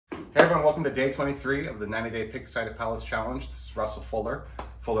Hey everyone, welcome to day 23 of the 90-day Pigsty to Palace Challenge. This is Russell Fuller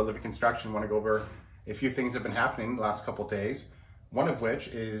Living Construction. I want to go over a few things that have been happening the last couple days. One of which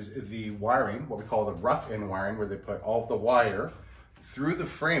is the wiring, what we call the rough-in wiring, where they put all of the wire through the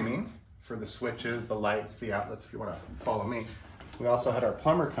framing for the switches, the lights, the outlets, if you want to follow me. We also had our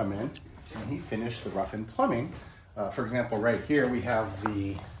plumber come in and he finished the rough-in plumbing. For example, right here we have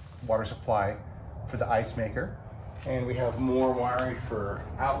the water supply for the ice maker. And we have more wiring for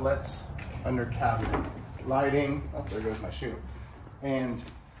outlets, under cabinet lighting. Oh, there goes my shoe. And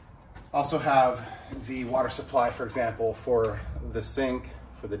also have the water supply, for example, for the sink,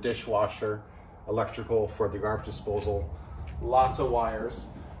 for the dishwasher, electrical for the garbage disposal. Lots of wires,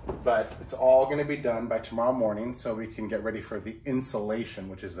 but it's all going to be done by tomorrow morning so we can get ready for the insulation,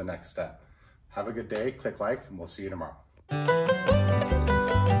 which is the next step. Have a good day, click like, and we'll see you tomorrow.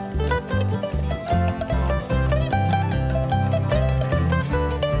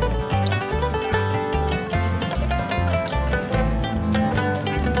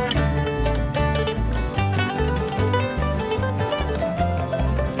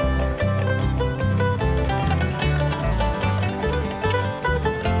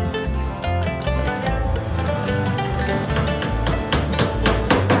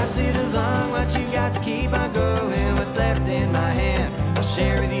 Keep on going, what's left in my hand I'll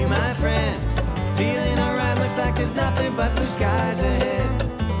share with you, my friend. Feeling alright, looks like there's nothing but blue skies ahead.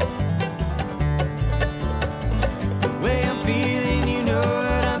 The way I'm feeling, you know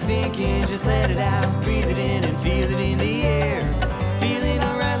what I'm thinking. Just let it out, breathe it in and feel it in the air. Feeling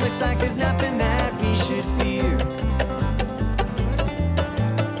alright, looks like there's nothing that we should fear.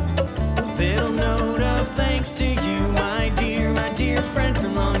 A little